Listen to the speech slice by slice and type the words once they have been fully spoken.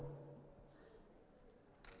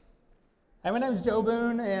Hey, my name is Joe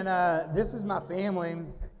Boone, and this is my family.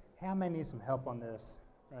 Hey, I may need some help on this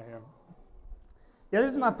right here. Yeah,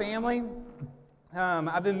 this is my family.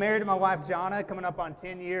 I've been married to my wife, Jonna, coming up on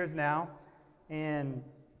 10 years now. And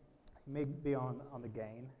you may be on the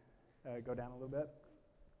gain. Go down a little bit.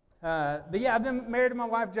 But yeah, I've been married to my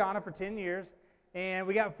wife, Jonna, for 10 years. And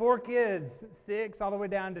we got 4 kids, 6 all the way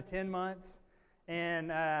down to 10 months. And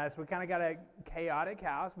so we kind of got a chaotic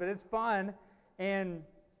house, but it's fun. And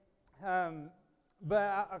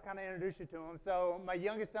but I'll kind of introduce you to them. So my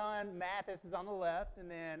youngest son, Mathis, is on the left, and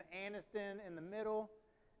then Aniston in the middle,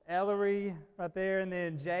 Ellery right there, and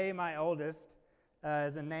then Jay, my oldest,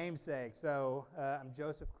 is a namesake. So I'm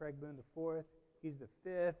Joseph Craig Boone the fourth. He's the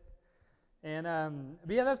 5th. And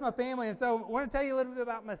but yeah, that's my family. And so I want to tell you a little bit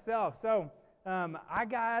about myself. So I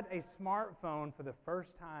got a smartphone for the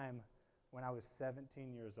first time when I was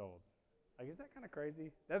 17 years old. Like, is that kind of crazy?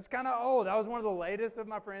 That's kind of old. I was one of the latest of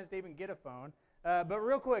my friends to even get a phone. But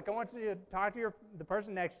real quick, I want you to talk to the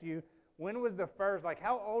person next to you. When was the first, like,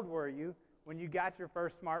 how old were you when you got your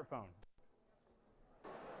first smartphone?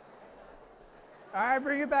 All right,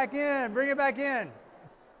 bring it back in. Bring it back in.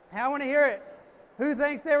 I want to hear it. Who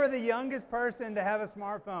thinks they were the youngest person to have a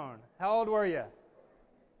smartphone? How old were you?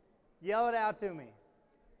 Yell it out to me.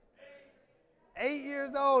 8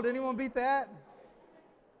 years old. Anyone beat that?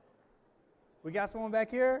 We got someone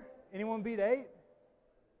back here? Anyone beat 8?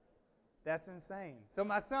 That's insane. So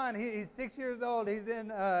my son, he's 6 years old. He's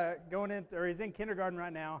he's in kindergarten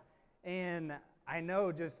right now, and I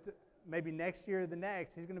know just maybe next year or the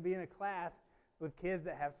next, he's going to be in a class with kids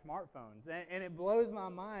that have smartphones, and it blows my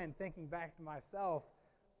mind thinking back to myself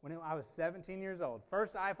when I was 17 years old.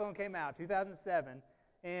 First iPhone came out, 2007,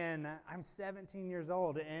 and I'm 17 years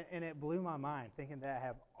old, and it blew my mind thinking that I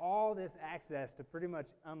have all this access to pretty much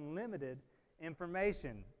unlimited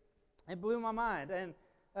information. It blew my mind. And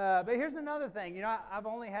but here's another thing. You know, I've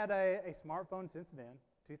only had a smartphone since then,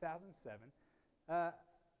 2007.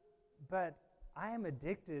 But I am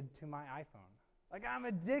addicted to my iPhone. Like, I'm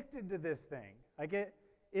addicted to this thing. Like, it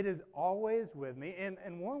is always with me.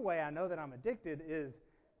 And one way I know that I'm addicted is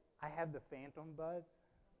I have the phantom buzz.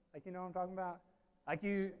 Like, you know what I'm talking about? Like,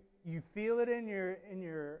 you feel it in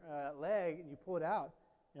your leg, and you pull it out.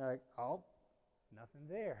 You're like, oh, nothing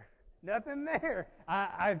there. Nothing there.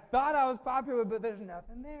 I thought I was popular, but there's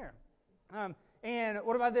nothing there. And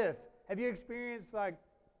what about this? Have you experienced like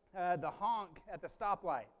the honk at the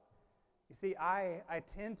stoplight? You see, I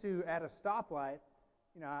tend to, at a stoplight,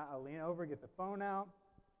 you know, I lean over, get the phone out,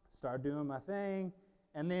 start doing my thing,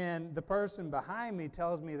 and then the person behind me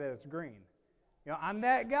tells me that it's green. You know, I'm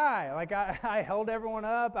that guy. Like, I hold everyone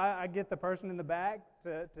up. I get the person in the back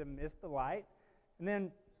to miss the light. And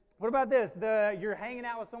then what about this? You're hanging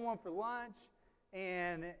out with someone for lunch,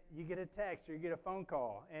 and you get a text or you get a phone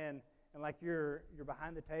call, and like you're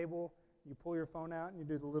behind the table, you pull your phone out and you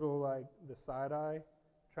do the little, like, the side eye,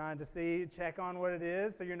 trying to check on what it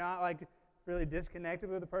is, so you're not like really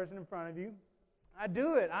disconnected with the person in front of you. I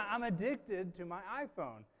do it. I'm addicted to my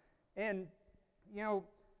iPhone, and you know,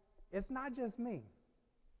 it's not just me.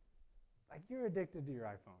 Like, you're addicted to your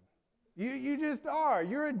iPhone. You just are.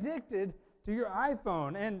 You're addicted to your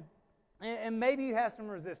iPhone, and maybe you have some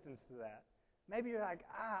resistance to that. Maybe you're like,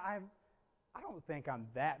 I don't think I'm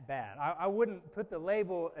that bad. I wouldn't put the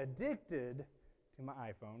label addicted to my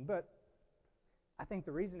iPhone, but I think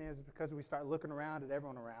the reason is because we start looking around at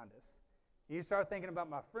everyone around us. You start thinking about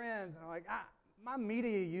my friends, and I'm like, my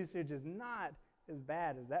media usage is not as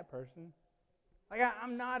bad as that person. Like,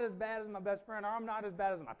 I'm not as bad as my best friend, or I'm not as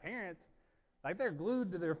bad as my parents. Like, they're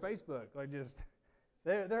glued to their Facebook. Like, just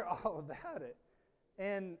they're all about it.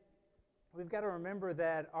 And we've got to remember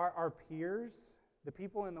that our peers, the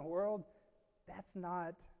people in the world, that's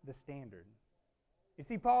not the standard. You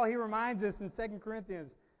see, Paul, he reminds us in 2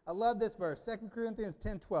 Corinthians, I love this verse, 2 Corinthians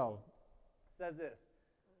 10:12. Says this.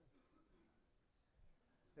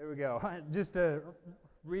 There we go. Just to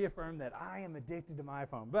reaffirm that I am addicted to my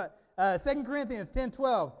iPhone. But 2 Corinthians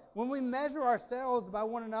 10:12, when we measure ourselves by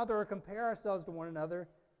one another or compare ourselves to one another,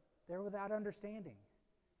 they're without understanding.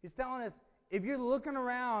 He's telling us, if you're looking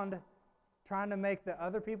around trying to make the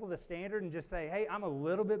other people the standard and just say, hey, I'm a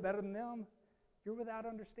little bit better than them, you're without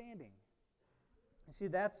understanding. You see,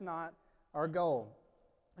 that's not our goal.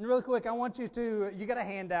 And really quick, I want you got a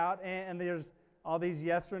handout, and there's all these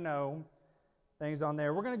yes or no things on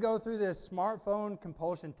there. We're going to go through this smartphone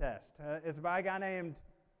compulsion test. It's by a guy named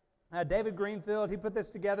David Greenfield. He put this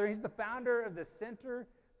together. He's the founder of the Center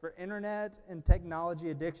for Internet and Technology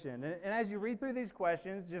Addiction. And as you read through these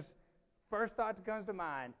questions, just first thought that comes to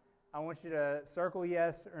mind, I want you to circle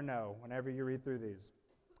yes or no whenever you read through these.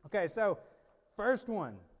 Okay, so first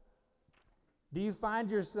one. Do you find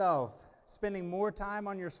yourself spending more time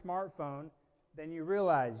on your smartphone than you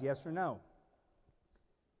realize? Yes or no?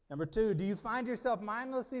 Number 2, do you find yourself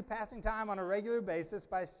mindlessly passing time on a regular basis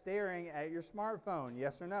by staring at your smartphone?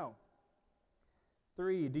 Yes or no?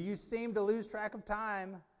 3, do you seem to lose track of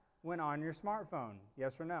time when on your smartphone?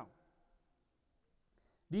 Yes or no?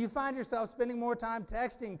 Do you find yourself spending more time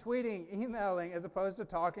texting, tweeting, emailing as opposed to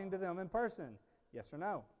talking to them in person? Yes or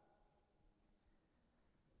no?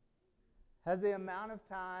 Has the amount of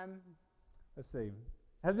time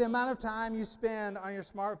you spend on your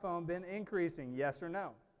smartphone been increasing? Yes or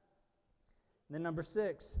no? And then number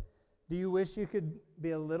 6, do you wish you could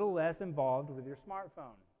be a little less involved with your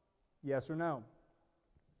smartphone? Yes or no?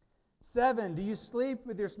 7, do you sleep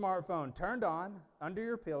with your smartphone turned on, under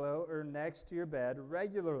your pillow, or next to your bed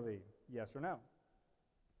regularly? Yes or no?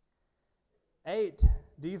 8,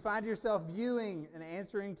 do you find yourself viewing and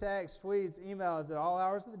answering texts, tweets, emails at all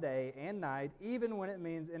hours of the day and night, even when it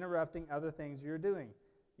means interrupting other things you're doing?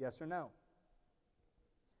 Yes or no?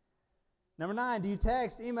 Number 9, do you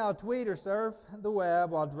text, email, tweet, or surf the web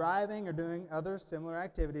while driving or doing other similar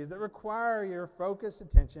activities that require your focused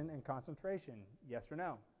attention and concentration? Yes or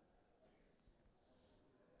no?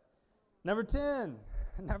 Number 10,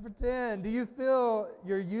 do you feel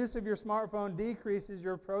your use of your smartphone decreases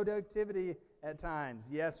your productivity at times?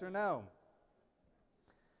 Yes or no?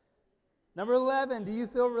 Number 11, do you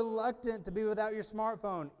feel reluctant to be without your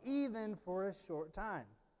smartphone, even for a short time?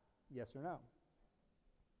 Yes or no?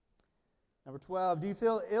 Number 12, do you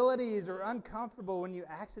feel ill at ease or uncomfortable when you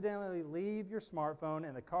accidentally leave your smartphone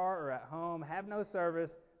in the car or at home, have no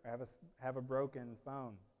service, or have a broken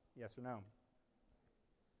phone? Yes or no?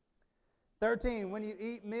 13, when you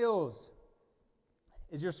eat meals,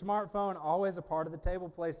 is your smartphone always a part of the table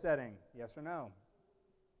place setting? Yes or no?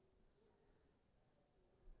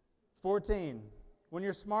 14, when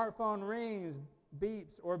your smartphone rings,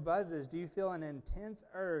 beeps, or buzzes, do you feel an intense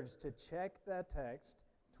urge to check that text,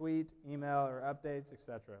 tweet, email, or updates,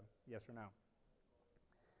 etc.? Yes or no?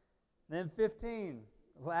 Then 15,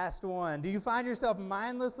 last one. Do you find yourself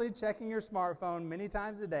mindlessly checking your smartphone many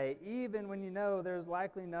times a day, even when you know there's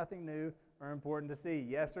likely nothing new or important to see?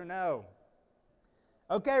 Yes or no?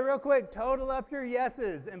 Okay, real quick, total up your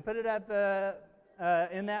yeses and put it at the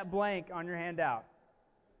in that blank on your handout.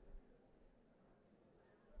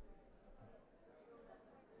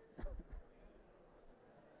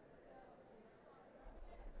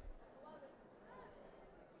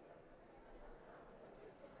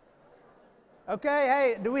 Okay,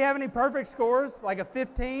 hey, do we have any perfect scores? Like a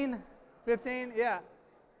 15? 15? Yeah.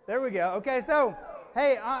 There we go. Okay, so,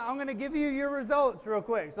 hey, I'm going to give you your results real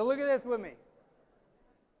quick. So look at this with me.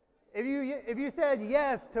 If you said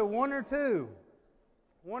yes to one or two,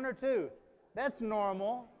 that's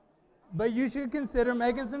normal, but you should consider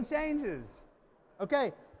making some changes.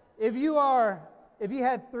 Okay, if you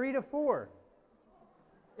had 3 to 4,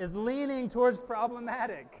 is leaning towards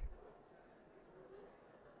problematic.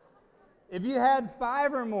 If you had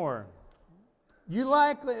 5 or more,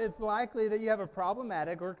 it's likely that you have a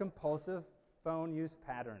problematic or compulsive phone use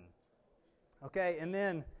pattern. Okay, and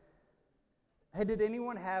then, hey, did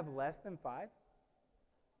anyone have less than 5?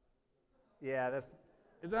 Yeah,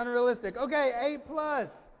 it's unrealistic. Okay, 8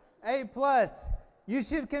 plus. 8 plus. You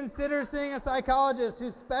should consider seeing a psychologist who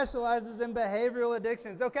specializes in behavioral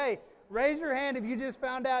addictions. Okay, raise your hand if you just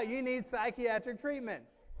found out you need psychiatric treatment.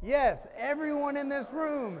 Yes, everyone in this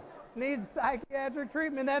room needs psychiatric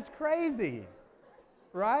treatment. That's crazy,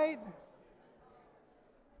 right?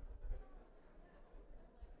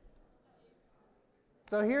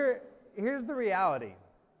 So here's the reality.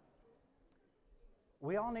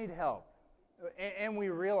 We all need help, and we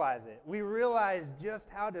realize it. We realize just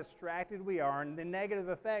how distracted we are and the negative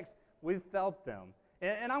effects. We've felt them.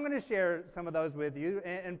 And I'm going to share some of those with you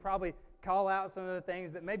and probably call out some of the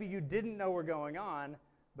things that maybe you didn't know were going on,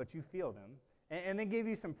 but you feel them, and then give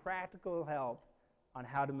you some practical help on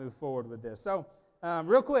how to move forward with this. So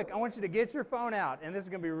real quick, I want you to get your phone out, and this is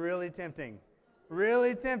going to be really tempting,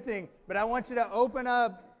 but I want you to open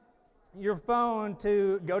up your phone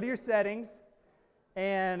to go to your settings,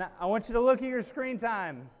 and I want you to look at your screen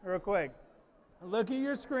time real quick. Look at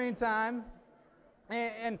your screen time,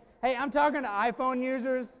 and hey, I'm talking to iPhone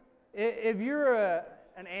users. If you're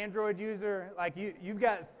an Android user, like you've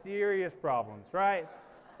got serious problems, right?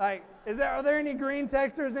 Like, are there any green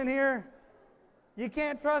texters in here? You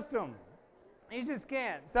can't trust them. You just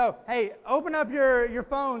can't. So, hey, open up your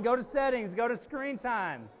phone, go to settings, go to screen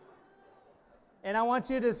time. And I want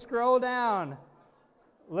you to scroll down.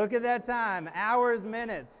 Look at that time, hours,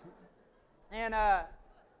 minutes. And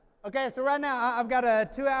Okay, so right now I've got a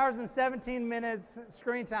 2 hours and 17 minutes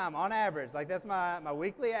screen time on average. Like that's my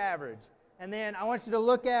weekly average. And then I want you to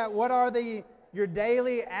look at what are your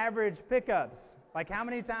daily average pickups. Like how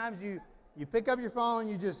many times you pick up your phone,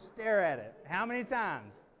 you just stare at it. How many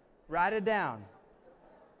times? Write it down.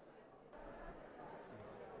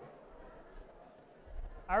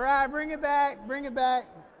 All right, bring it back, bring it back.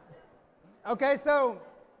 Okay, so,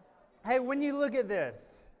 hey, when you look at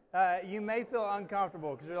this, you may feel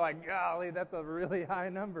uncomfortable because you're like, golly, that's a really high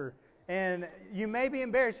number. And you may be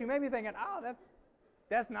embarrassed. You may be thinking, oh,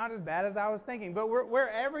 that's not as bad as I was thinking. But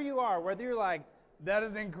wherever you are, whether you're like, that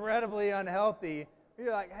is incredibly unhealthy, or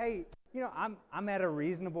you're like, hey, I'm at a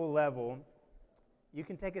reasonable level, you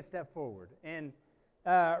can take a step forward. And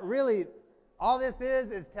really, all this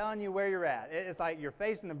is telling you where you're at. It's like you're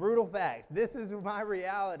facing the brutal facts. This is my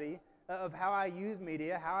reality of how I use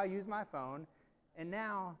media, how I use my phone, and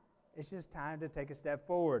now it's just time to take a step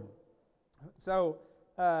forward. So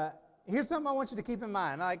here's something I want you to keep in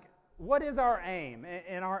mind. Like, what is our aim?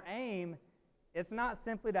 And our aim, it's not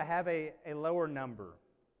simply to have a lower number.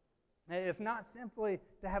 It's not simply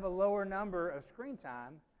to have a lower number of screen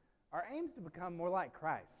time. Our aim is to become more like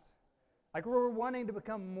Christ. Like we're wanting to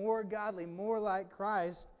become more godly, more like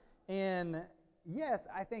Christ. And yes,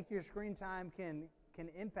 I think your screen time can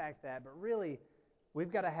impact that, but really,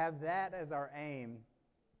 we've got to have that as our aim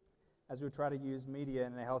as we try to use media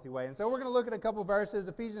in a healthy way. And so we're going to look at a couple verses.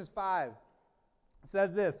 Ephesians 5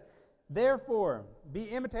 says this, "Therefore, be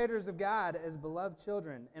imitators of God as beloved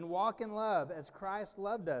children, and walk in love as Christ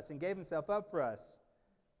loved us and gave himself up for us.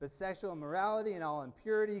 But sexual immorality and all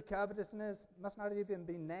impurity, covetousness must not even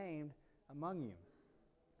be named among you.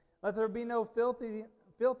 Let there be no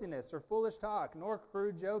filthiness or foolish talk, nor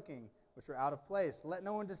crude joking, which are out of place. Let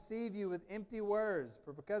no one deceive you with empty words,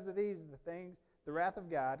 for because of these the wrath of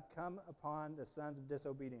God come upon the sons of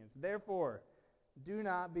disobedience. Therefore, do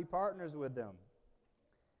not be partners with them."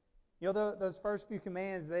 Those first few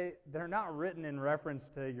commands, they're not written in reference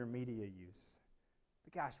to your media use.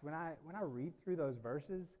 But gosh, when I read through those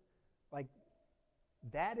verses, like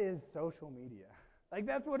that is social media. Like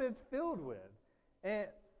that's what it's filled with.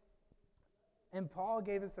 And Paul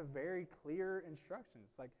gave us a very clear instruction.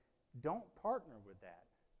 It's like, don't partner with that.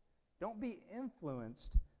 Don't be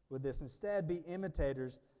influenced with this. Instead, be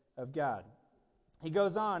imitators of God. He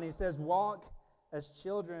goes on, he says, walk as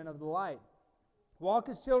children of the light. Walk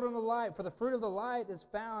as children of the light, for the fruit of the light is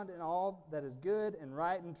found in all that is good and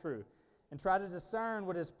right and true. And try to discern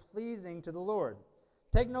what is pleasing to the Lord.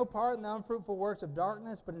 Take no part in the unfruitful works of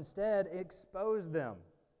darkness, but instead expose them.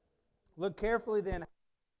 Look carefully then.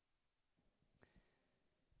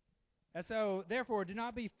 And so, therefore, do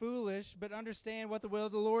not be foolish, but understand what the will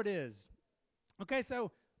of the Lord is. Okay,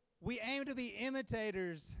 so we aim to be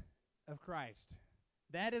imitators of Christ.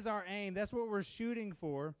 That is our aim. That's what we're shooting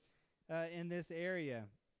for in this area.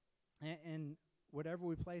 And whatever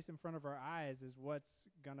we place in front of our eyes is what's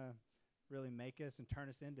going to really make us and turn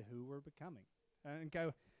us into who we're becoming.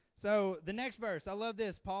 Okay, so the next verse, I love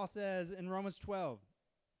this. Paul says in Romans 12,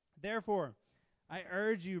 "Therefore, I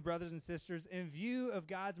urge you, brothers and sisters, in view of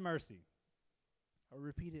God's mercy." I'll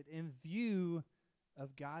repeat it, in view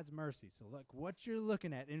of God's mercy. So look, what you're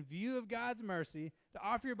looking at, in view of God's mercy, to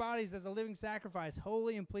offer your bodies as a living sacrifice,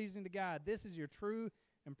 holy and pleasing to God. This is your true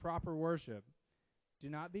and proper worship. Do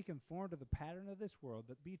not be conformed to the pattern of this world,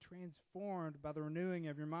 but be transformed by the renewing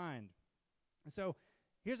of your mind. And so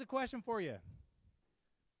here's a question for you.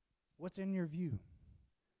 What's in your view?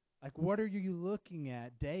 Like, what are you looking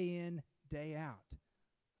at day in, day out?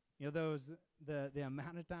 The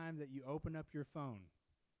amount of time that you open up your phone.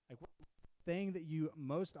 Like, what's the thing that you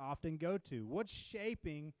most often go to? What's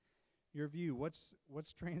shaping your view? What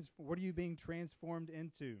are you being transformed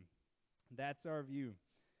into? That's our view.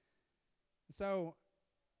 So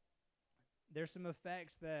there's some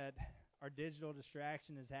effects that our digital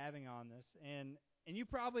distraction is having on this, and you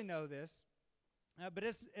probably know this, but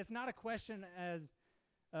it's not a question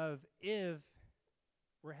of if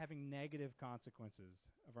we're having negative consequences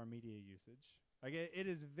of our media usage. Like it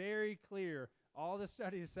is very clear. All the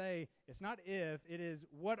studies say it's not if, it is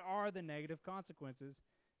what are the negative consequences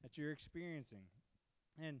that you're experiencing.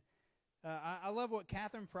 And I love what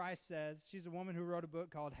Catherine Price says. She's a woman who wrote a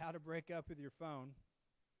book called How to Break Up with Your Phone.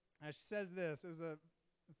 She says this. It was a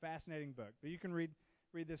fascinating book, but you can read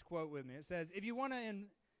this quote with me. It says, "If you want to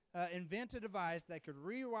invent a device that could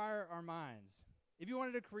rewire our minds, if you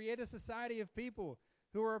wanted to create a society of people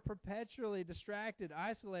who are perpetually distracted,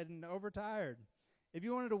 isolated, and overtired, if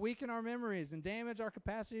you wanted to weaken our memories and damage our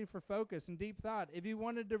capacity for focus and deep thought, if you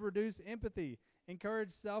wanted to reduce empathy,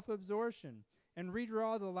 encourage self-absorption, and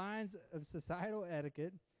redraw the lines of societal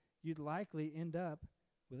etiquette, you'd likely end up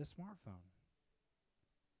with a smartphone.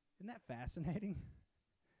 Isn't that fascinating?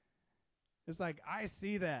 It's like, I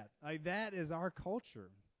see that. Like, that is our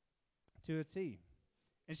culture to a T.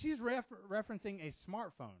 And she's referencing a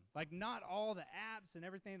smartphone, like not all the apps and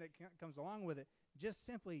everything that comes along with it, just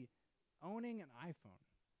simply owning an iPhone.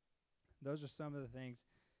 Those are some of the things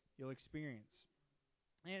you'll experience.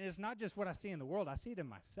 And it's not just what I see in the world, I see it in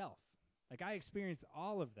myself. Like, I experience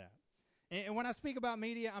all of that. And when I speak about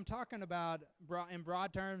media, I'm talking about, in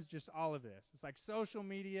broad terms, just all of this. It's like social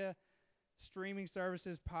media, streaming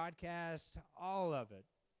services, podcasts, all of it.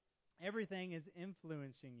 Everything is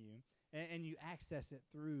influencing you, and you access it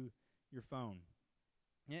through your phone.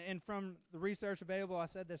 And from the research available, I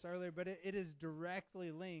said this earlier, but it is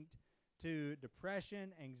directly linked to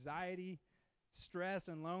depression, anxiety, stress,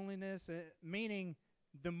 and loneliness, meaning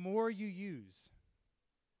the more you use,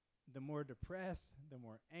 the more depressed, the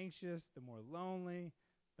more anxious, the more lonely,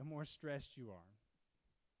 the more stressed you are.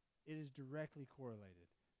 It is directly correlated.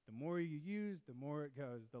 The more you use, the more it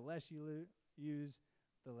goes. The less you use,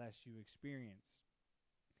 the less you experience.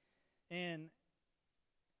 And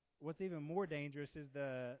what's even more dangerous is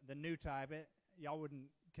the new type. Y'all wouldn't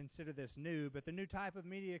consider this new, but the new type of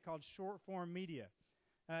media called short-form media.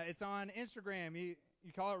 It's on Instagram.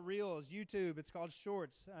 You call it Reels. YouTube, it's called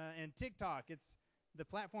Shorts. And TikTok, it's the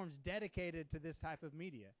platform's dedicated to this type of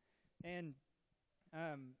media. And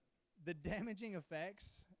the damaging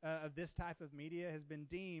effects of this type of media has been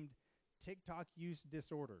deemed TikTok use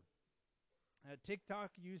disorder.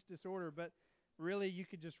 TikTok use disorder, but really you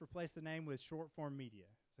could just replace the name with short-form media.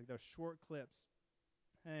 It's like those short clips.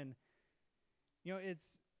 And,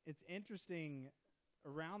 it's interesting.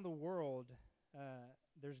 Around the world,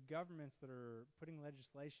 there's governments that are putting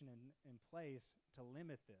legislation in place to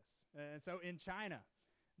limit this. And so in China,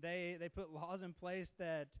 they put laws in place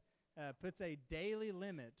that puts a daily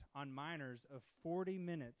limit on minors of 40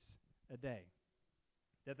 minutes a day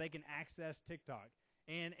that they can access TikTok.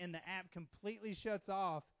 And the app completely shuts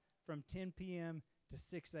off from 10 p.m. to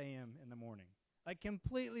 6 a.m. in the morning. Like,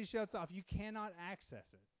 completely shuts off. You cannot access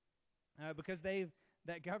it because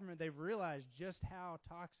that government, they've realized just how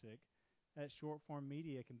toxic that short-form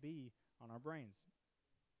media can be on our brains.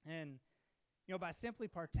 And, by simply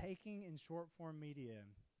partaking in short-form media,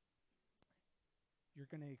 you're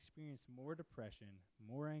going to experience more depression,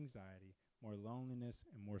 more anxiety, more loneliness,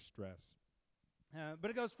 and more stress. But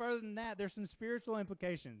it goes further than that. There's some spiritual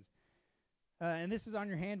implications. And this is on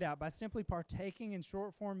your handout. By simply partaking in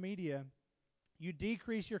short-form media, you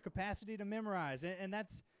decrease your capacity to memorize. And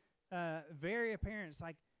that's very apparent. It's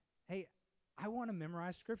like, hey, I want to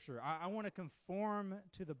memorize Scripture. I want to conform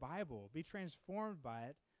to the Bible, be transformed by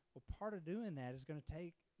it. Well, part of doing that is going to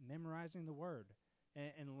take memorizing the Word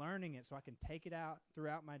and learning it so I can take it out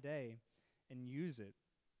throughout my day and use it.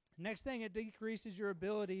 Next thing, it decreases your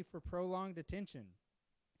ability for prolonged attention.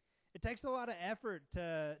 It takes a lot of effort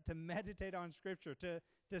to meditate on Scripture,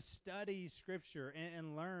 to study Scripture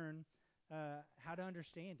and learn how to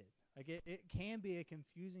understand it. Like, it can be a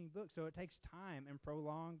confusing book, so it takes time and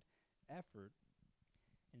prolonged effort.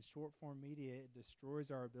 In short-form media, it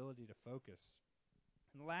destroys our ability to focus.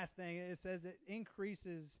 And the last thing, it says it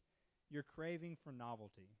increases your craving for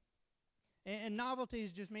novelty. And novelty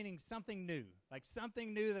is just meaning something new, like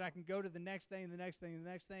something new that I can go to the next thing, the next thing, the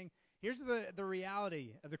next thing. Here's the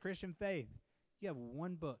reality of the Christian faith. You have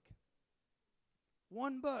one book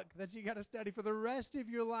that you got to study for the rest of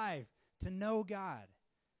your life to know God.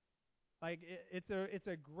 Like, it's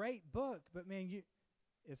a great book, but man,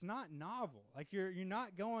 it's not novel. Like, you're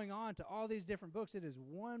not going on to all these different books. It is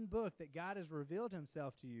one book that God has revealed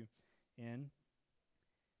himself to you in.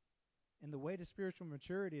 And the way to spiritual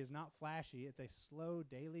maturity is not flashy. It's a slow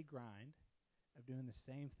daily grind of doing the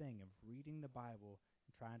same thing, of reading the Bible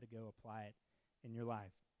and trying to go apply it in your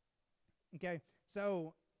life. Okay,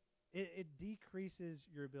 so it decreases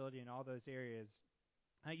your ability in all those areas.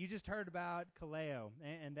 You just heard about Kaleo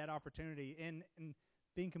and that opportunity. And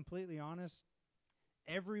being completely honest,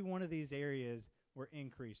 every one of these areas were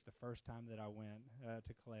increased the first time that I went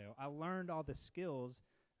to Kaleo. I learned all the skills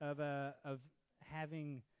of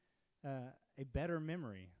having a better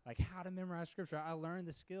memory, like how to memorize Scripture. I learned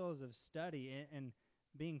the skills of study and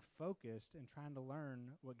being focused and trying to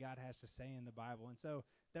learn what God has to say in the Bible. And so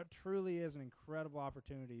that truly is an incredible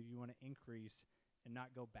opportunity if you want to increase and not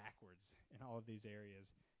go backwards in all of these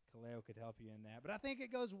areas. Kaleo could help you in that. But I think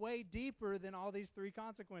it goes way deeper than all these three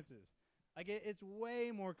consequences. Like, it's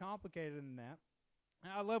way more complicated than that.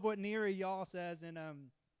 I love what Neri Y'all says in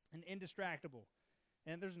Indistractable.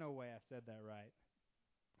 And there's no way I said that right.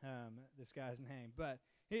 This guy's name. But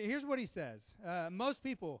here's what he says. Most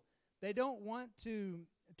people, they don't want to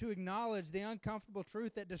to acknowledge the uncomfortable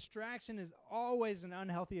truth that distraction is always an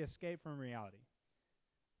unhealthy escape from reality.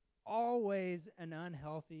 Always an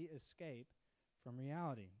unhealthy escape from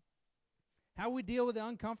reality. How we deal with the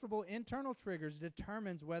uncomfortable internal triggers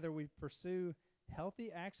determines whether we pursue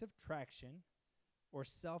healthy acts of traction or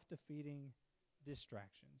self-defeating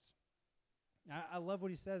distractions. I love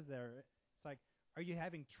what he says there. It's like, are you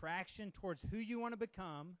having traction towards who you want to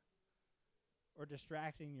become or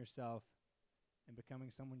distracting yourself and becoming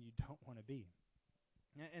someone you don't want to be?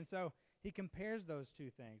 And so he compares those two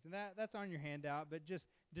things. And that's on your handout, but just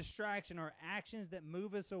distraction are actions that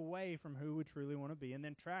move us away from who we truly want to be. And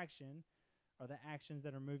then traction are the actions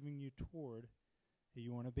that are moving you toward who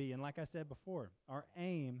you want to be. And like I said before, our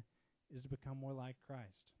aim is to become more like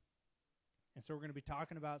Christ. And so we're going to be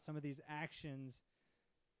talking about some of these actions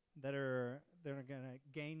that are going to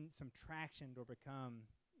gain some traction or become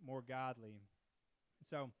more godly.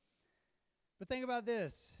 So, but think about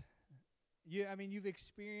this. You've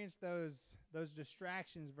experienced those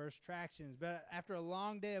distractions versus tractions, but after a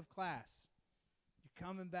long day of class, you're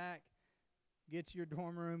coming back, get to your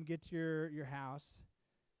dorm room, get to your house.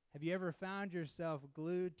 Have you ever found yourself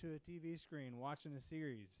glued to a TV screen watching a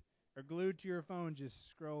series, or glued to your phone just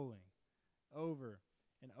scrolling over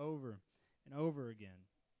and over and over again?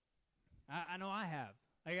 I know I have.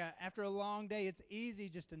 After a long day, it's easy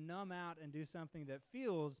just to numb out and do something that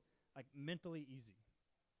feels like mentally easy.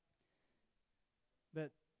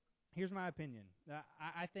 But here's my opinion.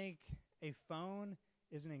 I think a phone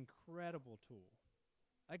is an incredible tool.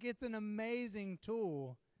 Like, it's an amazing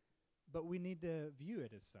tool, but we need to view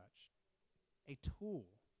it as such. A tool.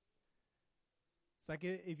 It's like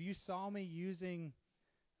if you saw me using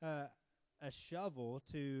a shovel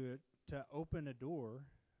to open a door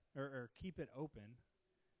or keep it open,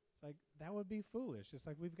 it's like, that would be foolish. It's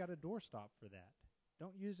like, we've got a doorstop for that.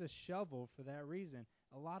 Don't use a shovel for that reason.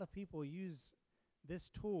 A lot of people use this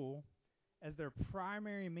tool as their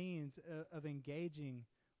primary means of engaging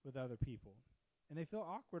with other people. And they feel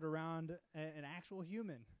awkward around an actual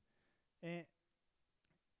human.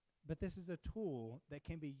 But this is a tool that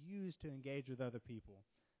can be used to engage with other people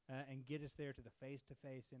and get us there to the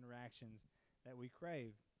face-to-face interactions that we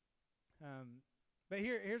crave. But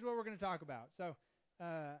here's what we're going to talk about. So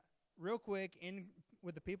real quick,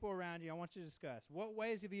 with the people around you, I want you to discuss, what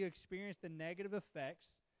ways have you experienced the negative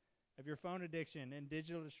effects of your phone addiction and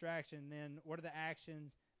digital distraction? Then what are the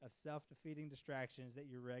actions of self-defeating distractions that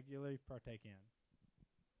you regularly partake in?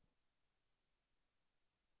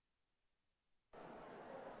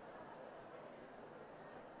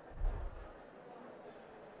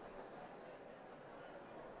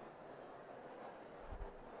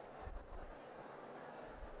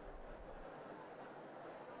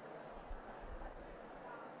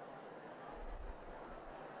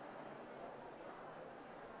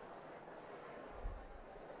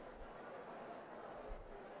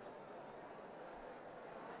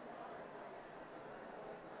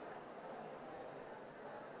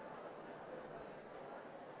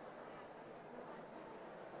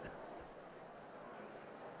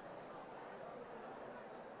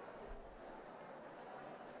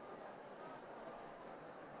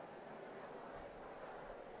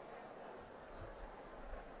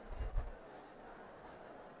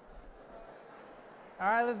 All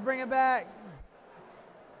right, let's bring it back.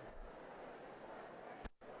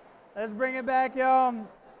 Let's bring it back, y'all.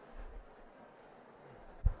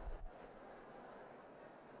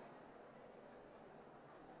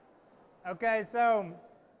 Okay, so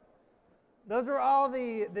those are all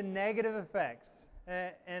the negative effects.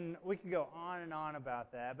 And we can go on and on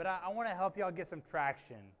about that. But I want to help y'all get some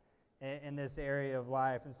traction in this area of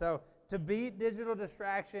life. And so to beat digital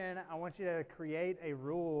distraction, I want you to create a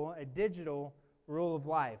rule, a digital rule of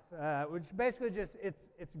life, which basically just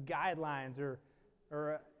it's guidelines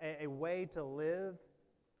or a way to live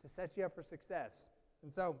to set you up for success.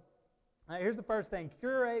 And so here's the first thing.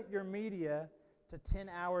 Curate your media to 10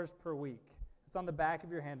 hours per week. It's on the back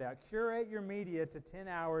of your handout. Curate your media to 10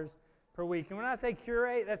 hours per week. And when I say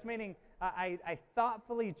curate, that's meaning I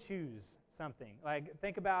thoughtfully choose something. Like,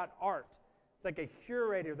 think about art. It's like a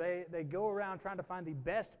curator. They go around trying to find the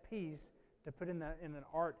best piece to put in an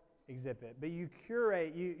art exhibit. But you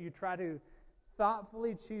curate, you try to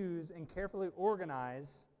thoughtfully choose and carefully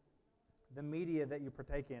organize the media that you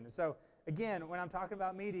partake in. And so, again, when I'm talking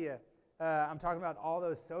about media, I'm talking about all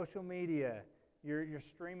those social media, your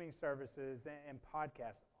streaming services and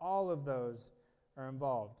podcasts. All of those are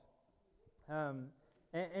involved.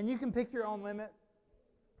 And you can pick your own limit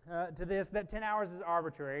to this. That 10 hours is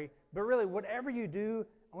arbitrary. But really, whatever you do,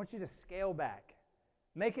 I want you to scale back.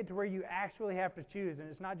 Make it to where you actually have to choose, and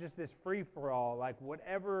it's not just this free-for-all, like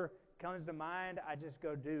whatever comes to mind, I just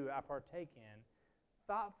go do, I partake in.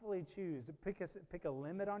 Thoughtfully choose. Pick a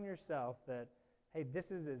limit on yourself that, hey,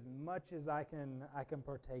 this is as much as I can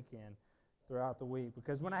partake in throughout the week.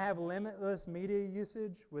 Because when I have limitless media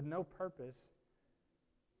usage with no purpose,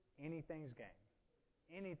 anything's game.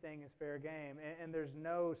 Anything is fair game, and there's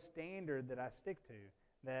no standard that I stick to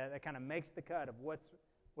that kind of makes the cut of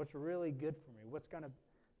what's really good for me, what's going to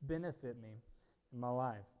benefit me in my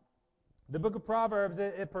life. The book of Proverbs,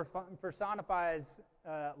 it personifies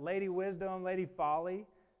Lady Wisdom, Lady Folly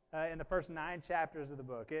in the first 9 chapters of the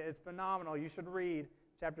book. It's phenomenal. You should read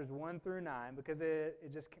chapters 1 through 9 because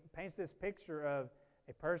it just paints this picture of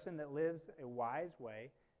a person that lives a wise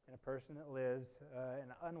way and a person that lives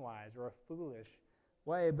an unwise or a foolish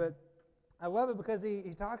way. But I love it because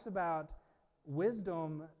he talks about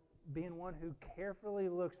wisdom being one who carefully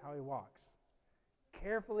looks how he walks,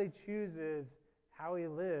 carefully chooses how he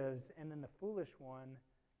lives, and then the foolish one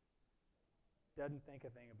doesn't think a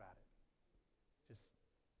thing about it. Just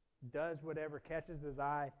does whatever catches his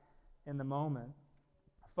eye in the moment.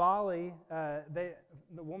 Folly, the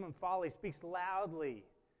woman Folly speaks loudly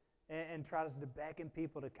and tries to beckon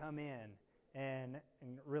people to come in and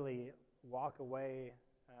really walk away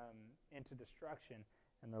into destruction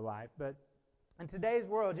in their life. But in today's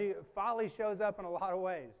world, folly shows up in a lot of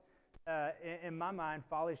ways. In my mind,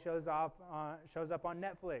 folly shows up on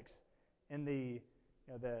Netflix in the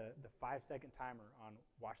 5-second timer on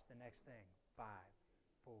watch the next thing. 5,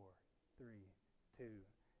 4, 3, 2,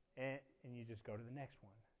 and you just go to the next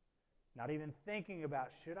one. Not even thinking about,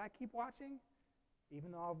 should I keep watching?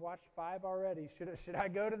 Even though I've watched 5 already, should I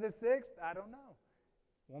go to the 6th? I don't know.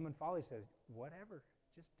 Woman Folly says, whatever,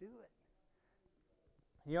 just do it.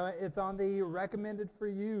 It's on the recommended for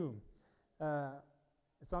you.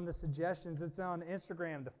 It's on the suggestions. It's on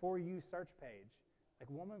Instagram, the For You search page. Like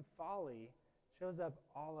Woman Folly shows up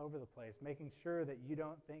all over the place, making sure that you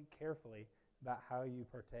don't think carefully about how you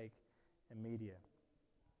partake in media.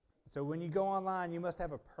 So when you go online, you must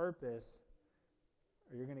have a purpose,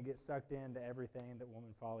 or you're going to get sucked into everything that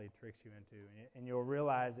Woman Folly tricks you into, and you'll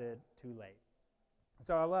realize it too late.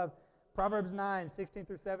 So I love Proverbs 9, 16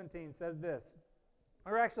 through 17 says this.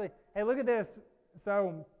 Or actually, hey, look at this.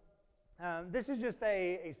 So this is just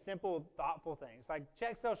a simple, thoughtful thing. It's like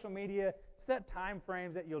check social media, set time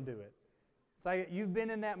frames that you'll do it. It's like you've been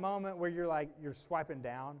in that moment where you're swiping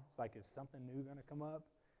down. It's like, is something new going to come up?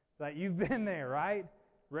 It's like you've been there, right?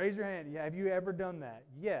 Raise your hand. Yeah, have you ever done that?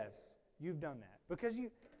 Yes, you've done that. Because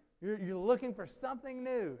you're looking for something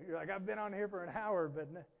new. You're like, I've been on here for an hour, but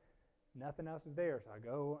nothing else is there. So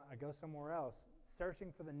I go somewhere else,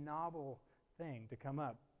 searching for the novel thing to come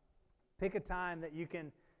up. Pick a time that you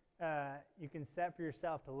can set for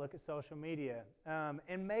yourself to look at social media,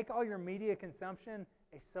 and make all your media consumption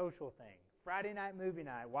a social thing. Friday night movie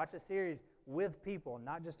night, watch a series with people,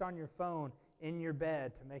 not just on your phone in your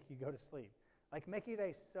bed to make you go to sleep. Like make it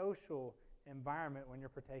a social environment when you're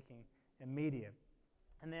partaking in media.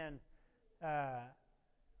 And then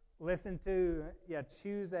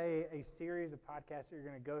choose a series of podcasts that you're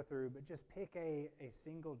going to go through, but just pick a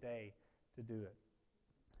single day to do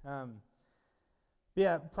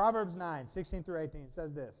it. Proverbs 9, 16 through 18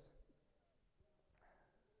 says this.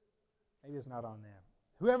 Maybe it's not on there.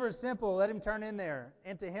 Whoever is simple, let him turn in there.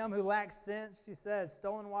 And to him who lacks sense, she says,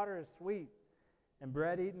 stolen water is sweet, and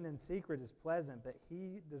bread eaten in secret is pleasant, but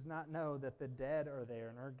he does not know that the dead are there,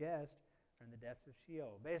 and her guests are in the depths of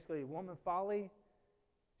Sheol. Basically, Woman Folly,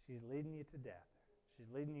 she's leading you to death.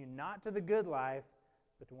 She's leading you not to the good life,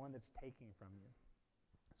 but to one that's taking from you.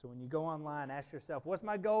 So when you go online, ask yourself, what's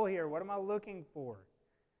my goal here? What am I looking for?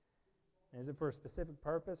 And is it for a specific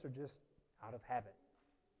purpose or just out of habit?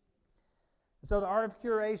 And so the art of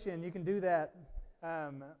curation, you can do that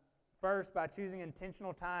first by choosing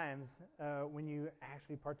intentional times when you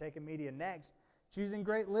actually partake in media. Next, choosing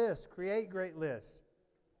great lists. Create great lists.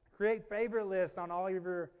 Create favorite lists on all of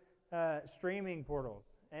your streaming portals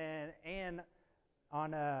and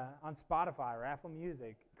on Spotify or Apple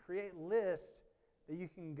Music. Create lists that you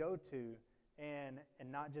can go to and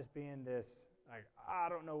not just be in this, like, I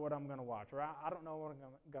don't know what I'm going to watch, or I don't know what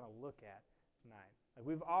I'm going to look at tonight. Like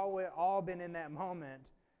we've all been in that moment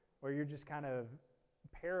where you're just kind of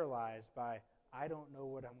paralyzed by, I don't know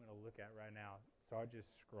what I'm going to look at right now, so I just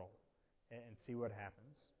scroll and see what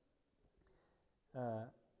happens.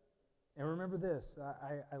 And remember this,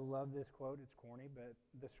 I love this quote, it's corny, but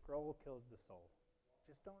the scroll kills the soul.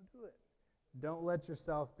 Just don't do it. Don't let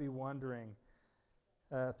yourself be wandering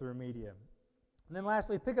through media. And then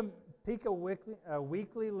lastly, pick a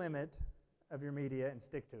weekly limit of your media and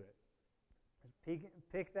stick to it.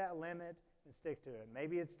 Pick that limit and stick to it.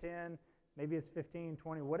 Maybe it's 10, maybe it's 15,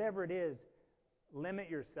 20, whatever it is, limit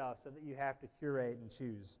yourself so that you have to curate and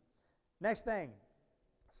choose. Next thing,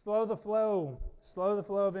 slow the flow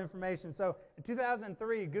of information. So in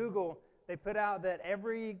 2003, Google, they put out that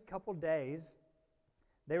every couple days,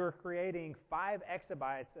 they were creating 5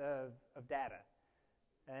 exabytes of data.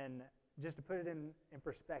 And just to put it in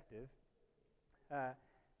perspective,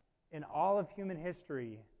 in all of human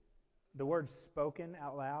history, the word spoken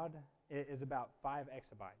out loud is about 5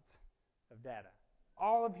 exabytes of data.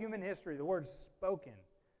 All of human history, the word spoken,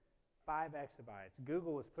 5 exabytes.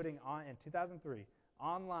 Google was putting on, in 2003,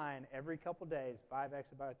 online every couple days, 5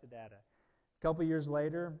 exabytes of data. A couple years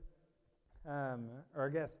later, or I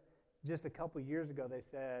guess just a couple years ago, they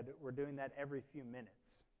said we're doing that every few minutes.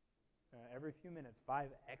 Every few minutes, 5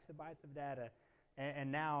 exabytes of data,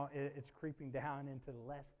 and now it's creeping down into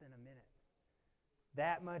less than a minute.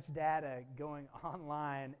 That much data going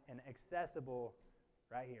online and accessible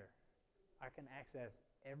right here. I can access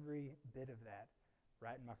every bit of that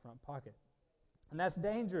right in my front pocket. And that's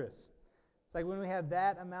dangerous. It's like when we have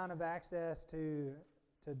that amount of access to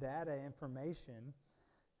data, information,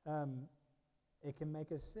 it can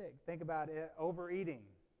make us sick. Think about it, overeating.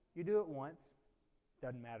 You do it once,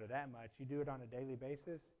 doesn't matter that much. You do it on a daily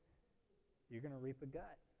basis, you're going to reap a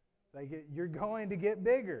gut. It's like you're going to get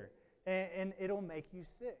bigger, and it'll make you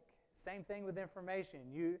sick. Same thing with information.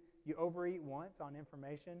 You overeat once on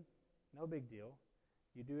information, no big deal.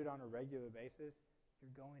 You do it on a regular basis,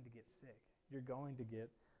 you're going to get sick. You're going to get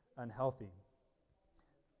unhealthy.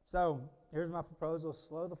 So here's my proposal: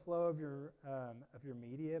 slow the flow of your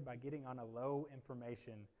media by getting on a low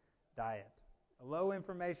information diet. A low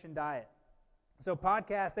information diet. So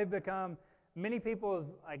podcasts, they've become many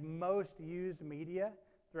people's most used media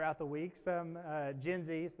throughout the week. Some Gen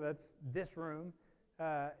Z, so that's this room.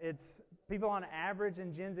 It's people on average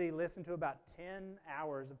in Gen Z listen to about 10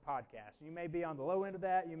 hours of podcasts. You may be on the low end of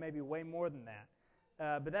that. You may be way more than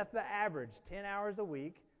that. But that's the average, 10 hours a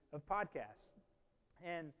week of podcasts.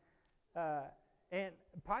 And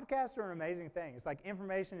podcasts are an amazing thing. It's like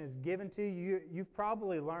information is given to you. You've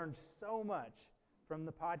probably learned so much from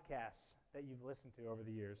the podcasts that you've listened to over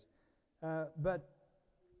the years. But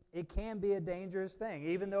it can be a dangerous thing,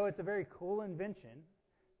 even though it's a very cool invention.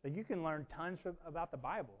 That you can learn tons about the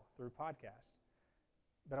Bible through podcasts.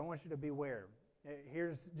 But I want you to beware.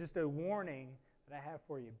 Here's just a warning that I have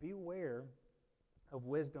for you. Beware of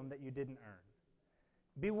wisdom that you didn't earn.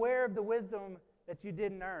 Beware of the wisdom that you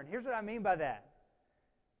didn't earn. Here's what I mean by that.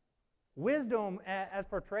 Wisdom, as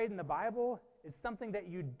portrayed in the Bible, is something that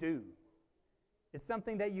you do. It's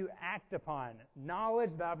something that you act upon.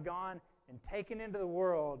 Knowledge that I've gone and taken into the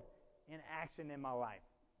world in action in my life.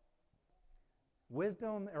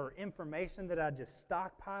 Wisdom or information that I just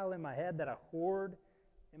stockpile in my head, that I hoard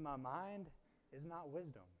in my mind, is not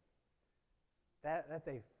wisdom. That's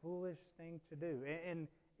a foolish thing to do. And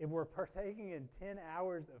if we're partaking in 10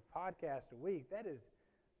 hours of podcast a week, that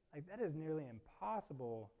is nearly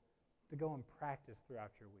impossible to go and practice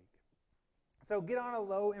throughout your week. So get on a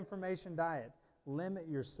low information diet. Limit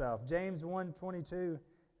yourself. James 1:22,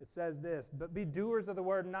 it says this, "But be doers of the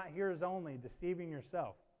word, not hearers only, deceiving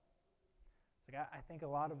yourself." It's like I think a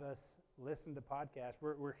lot of us listen to podcasts.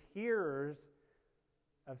 We're hearers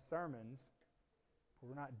of sermons, but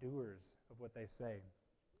we're not doers of what they say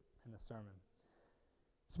in the sermon.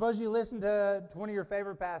 Suppose you listen to one of your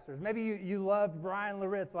favorite pastors. Maybe you loved Brian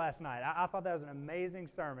Laritz last night. I thought that was an amazing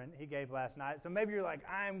sermon he gave last night. So maybe you're like,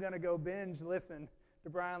 I'm going to go binge listen to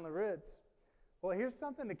Brian Laritz. Well, here's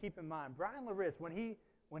something to keep in mind. Brian Laritz, when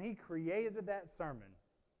he created that sermon,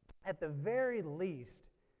 at the very least,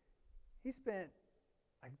 he spent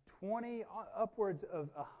 20, upwards of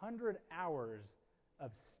 100 hours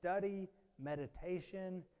of study,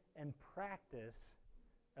 meditation, and practice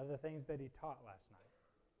of the things that he taught last night.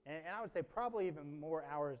 And I would say probably even more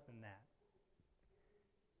hours than that.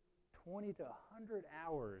 20 to 100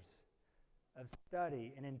 hours of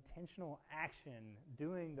study and intentional action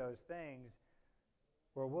doing those things,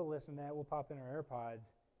 where we'll listen to that, we'll pop in our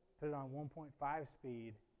AirPods, put it on 1.5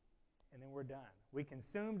 speed, and then we're done. We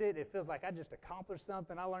consumed it. It feels like I just accomplished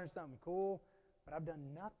something. I learned something cool, but I've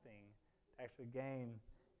done nothing to actually gain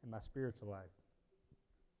in my spiritual life.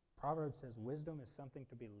 Proverbs says wisdom is something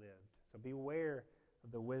to be lived. So beware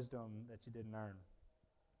of the wisdom that you didn't earn.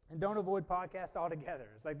 And don't avoid podcasts altogether.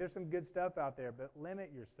 It's like there's some good stuff out there, but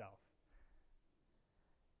limit yourself.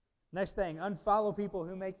 Next thing, unfollow people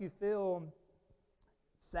who make you feel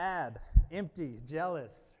sad, empty,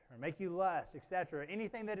 jealous, or make you lust, etc.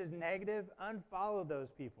 Anything that is negative, unfollow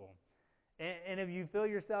those people. And if you feel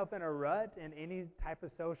yourself in a rut in any type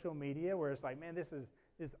of social media where it's like, man,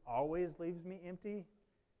 this always leaves me empty,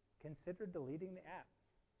 consider deleting the app.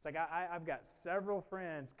 It's like I've got several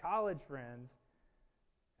friends, college friends,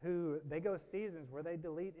 who they go seasons where they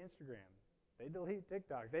delete Instagram, they delete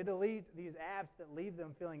TikTok, they delete these apps that leave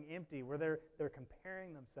them feeling empty, where they're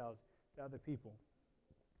comparing themselves to other people.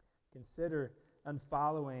 Consider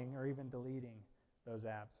unfollowing or even deleting those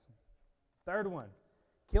apps. Third one,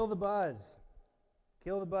 kill the buzz.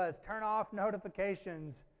 Kill the buzz. Turn off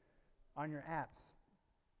notifications on your apps.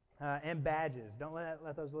 And badges. Don't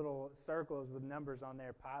let those little circles with numbers on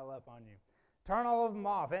there pile up on you. Turn all of them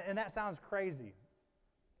off. And that sounds crazy.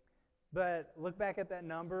 But look back at that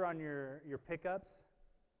number on your pickups,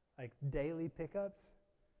 like daily pickups.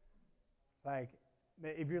 Like,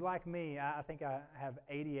 if you're like me, I think I have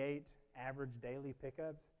 88 average daily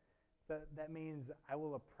pickups. So that means I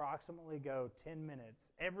will approximately go 10 minutes.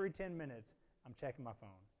 Every 10 minutes, I'm checking my phone.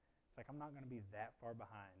 It's like I'm not going to be that far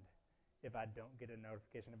behind if I don't get a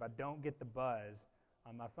notification, if I don't get the buzz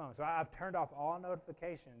on my phone. So I've turned off all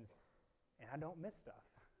notifications, and I don't miss stuff.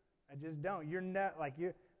 I just don't.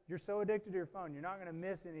 You're so addicted to your phone, you're not going to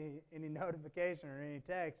miss any notification or any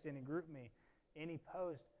text, any GroupMe, any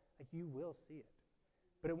post. Like, you will see it.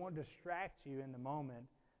 But it won't distract you in the moment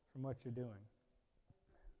from what you're doing.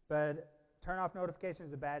 But turn off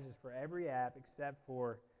notifications and badges for every app except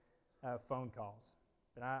for phone calls.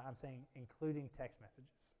 But I'm saying including text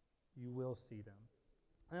messages. You will see them.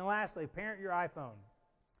 And then lastly, parent your iPhone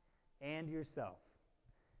and yourself.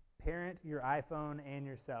 Parent your iPhone and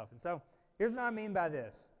yourself. And so here's what I mean by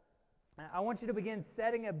this. I want you to begin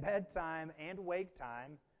setting a bedtime and wake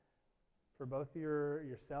time for both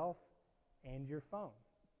yourself and your phone.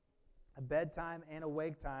 A bedtime and a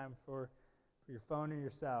wake time for your phone and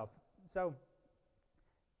yourself. So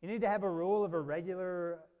you need to have a rule of a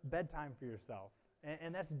regular bedtime for yourself.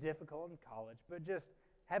 And that's difficult in college, but just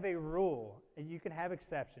have a rule. And you can have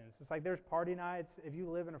exceptions. It's like there's party nights. If you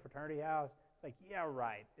live in a fraternity house, it's like, yeah,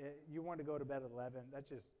 right. You want to go to bed at 11.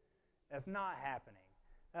 That's not happening.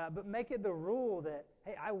 But make it the rule that,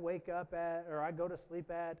 hey, I go to sleep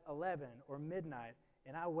at 11 or midnight,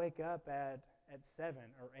 and I wake up at 7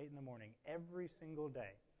 or 8 in the morning every single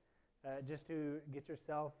day, just to get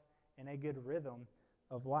yourself in a good rhythm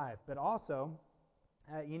of life. But also,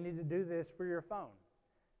 you need to do this for your phone.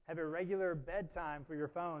 Have a regular bedtime for your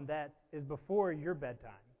phone that is before your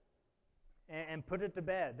bedtime. And put it to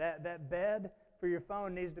bed. That bed for your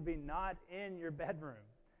phone needs to be not in your bedroom.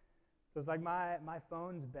 So it's like my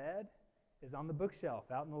phone's bed is on the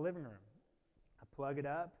bookshelf out in the living room. I plug it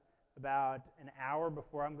up about an hour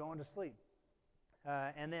before I'm going to sleep.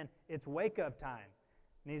 And then its wake-up time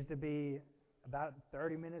needs to be about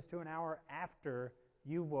 30 minutes to an hour after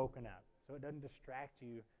you've woken up, so it doesn't distract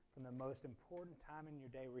you from the most important time in your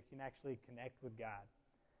day where you can actually connect with God.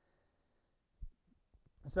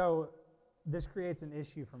 So this creates an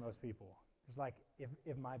issue for most people. It's like,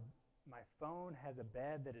 if my phone has a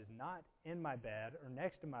bed that is not in my bed or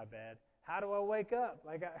next to my bed, how do I wake up?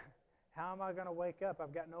 How am I going to wake up?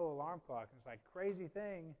 I've got no alarm clock. And it's like, crazy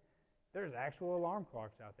thing, there's actual alarm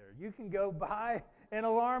clocks out there. You can go buy an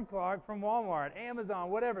alarm clock from Walmart, Amazon,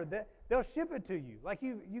 whatever. They'll ship it to you. Like,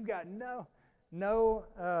 you've got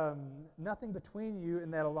nothing between you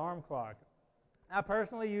and that alarm clock. I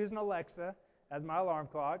personally use an Alexa as my alarm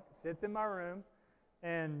clock. It sits in my room,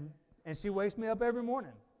 and she wakes me up every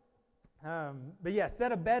morning. But yeah,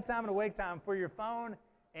 set a bedtime and a wake time for your phone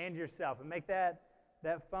and yourself, and make that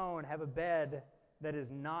phone have a bed that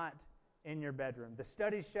is not in your bedroom. The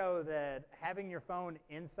studies show that having your phone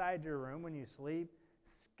inside your room when you sleep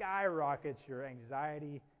skyrockets your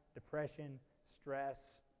anxiety, depression, stress.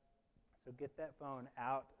 So get that phone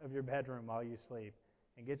out of your bedroom while you sleep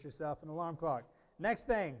and get yourself an alarm clock. Next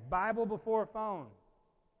thing, Bible before phone.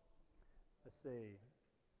 Let's see.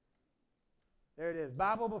 There it is,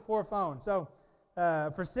 Bible before phone. So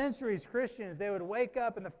for centuries, Christians, they would wake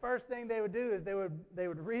up, and the first thing they would do is they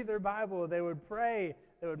would read their Bible, they would pray,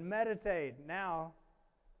 they would meditate. Now,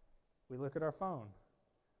 we look at our phone.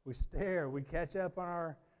 We stare. We catch up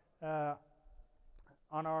on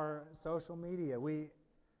our social media. We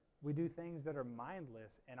do things that are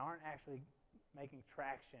mindless and aren't actually making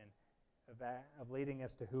traction of leading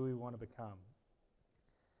us to who we want to become.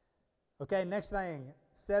 Okay, next thing,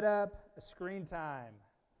 set up screen time.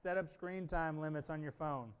 Set up screen time limits on your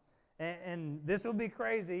phone. And this will be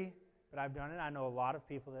crazy, but I've done it. I know a lot of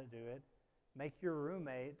people that do it. Make your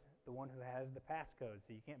roommate the one who has the passcode so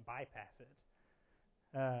you can't bypass it.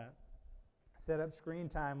 Set up screen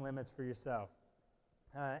time limits for yourself.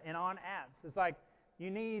 And on apps, it's like, You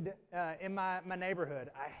need, in my neighborhood,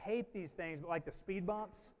 I hate these things, but like the speed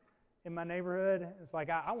bumps in my neighborhood, it's like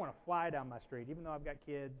I want to fly down my street, even though I've got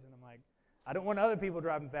kids, and I'm like, I don't want other people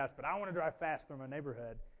driving fast, but I want to drive fast through my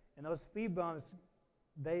neighborhood. And those speed bumps,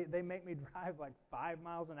 they make me drive like 5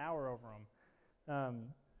 miles an hour over them.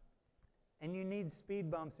 And you need speed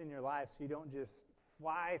bumps in your life so you don't just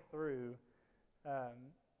fly through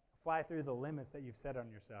the limits that you've set on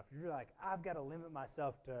yourself. If you're like, I've got to limit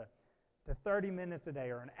myself to 30 minutes a day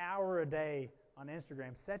or an hour a day on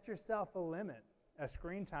Instagram, set yourself a limit, a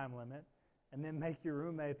screen time limit, and then make your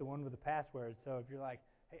roommate the one with the password. So if you're like,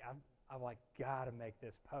 hey, I've like got to make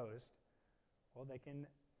this post, well, they can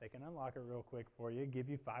unlock it real quick for you, give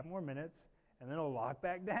you 5 more minutes, and then it'll lock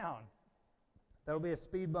back down. That'll be a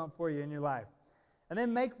speed bump for you in your life. And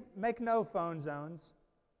then make no phone zones.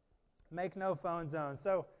 Make no phone zones.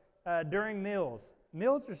 So during meals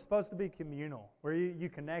are supposed to be communal, where you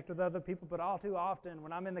connect with other people, but all too often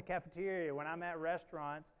when I'm in the cafeteria, when I'm at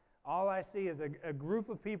restaurants, all I see is a group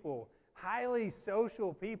of people, highly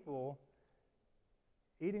social people,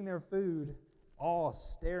 eating their food, all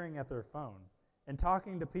staring at their phone and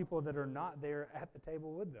talking to people that are not there at the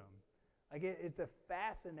table with them. Like it's a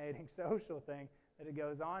fascinating social thing that it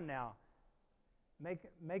goes on now.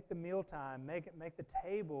 Make the mealtime, make the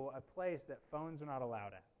table a place that phones are not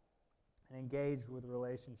allowed at, and engage with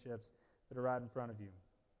relationships that are right in front of you.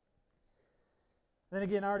 Then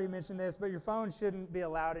again, I already mentioned this, but your phone shouldn't be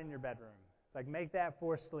allowed in your bedroom. It's like make that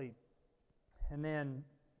for sleep, and then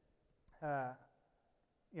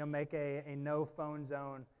make a no phone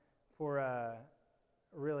zone for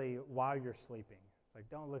really while you're sleeping. It's like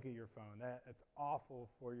don't look at your phone. That's awful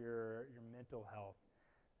for your mental health.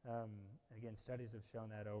 Again, studies have shown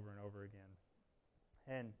that over and over again.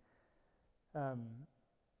 And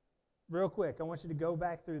real quick, I want you to go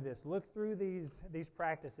back through this. Look through these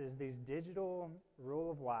practices, these digital rule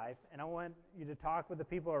of life, and I want you to talk with the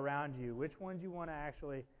people around you, which ones you want to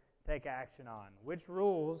actually take action on. Which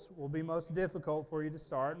rules will be most difficult for you to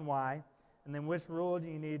start and why, and then which rule do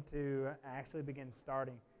you need to actually begin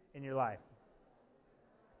starting in your life.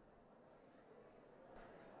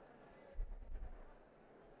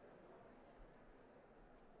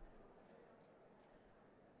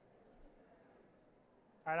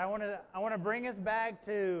 All right, I want to bring us back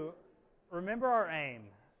to remember our aim,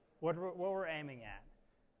 what we're aiming at.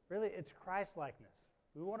 Really, it's Christ-likeness.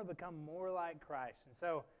 We want to become more like Christ. And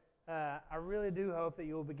so I really do hope that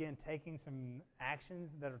you'll begin taking some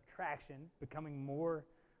actions that are traction, becoming more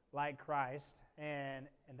like Christ, and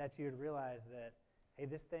that you would realize that, hey,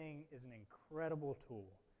 this thing is an incredible tool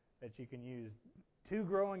that you can use to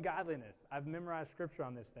grow in godliness. I've memorized Scripture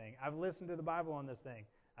on this thing. I've listened to the Bible on this thing.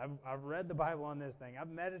 I've read the Bible on this thing. I've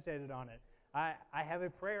meditated on it. I have a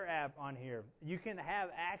prayer app on here. You can have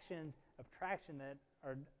actions of traction that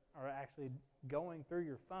are actually going through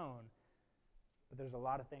your phone, but there's a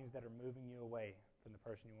lot of things that are moving you away from the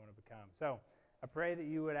person you want to become. So I pray that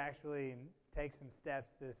you would actually take some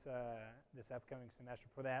steps this upcoming semester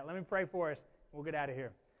for that. Let me pray for us. We'll get out of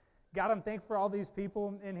here. God, I'm thankful for all these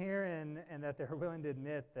people in here and that they're willing to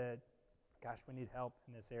admit that, gosh, we need help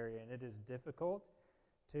in this area, and it is difficult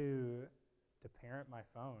to parent my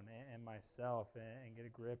phone and myself and get a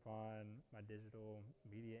grip on my digital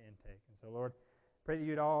media intake. And so, Lord, pray that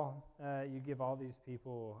you give all these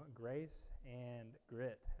people grace and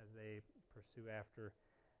grit as they pursue after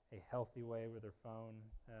a healthy way with their phone,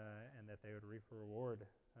 and that they would reap a reward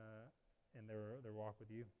in their walk with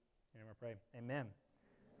you. In your name I pray. Amen.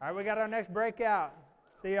 All right, we got our next breakout.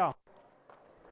 See y'all.